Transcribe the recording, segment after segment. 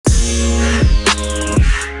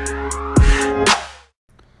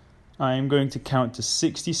I am going to count to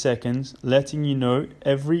 60 seconds, letting you know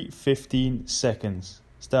every 15 seconds.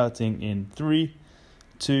 Starting in 3,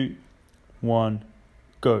 2, 1,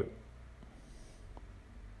 go.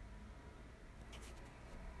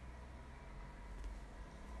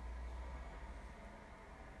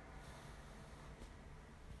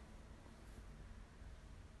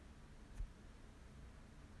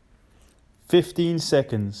 "15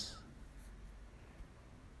 seconds.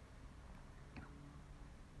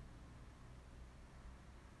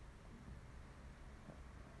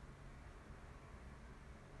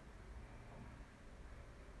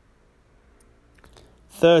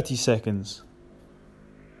 30 seconds.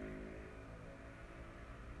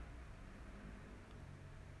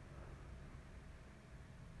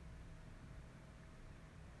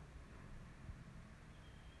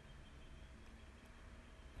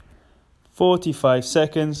 45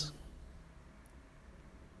 seconds.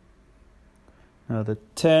 Another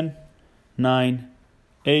 10, 9,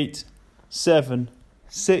 8, 7,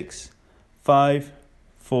 6, 5,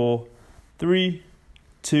 4, 3,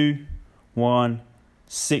 2, 1,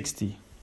 60.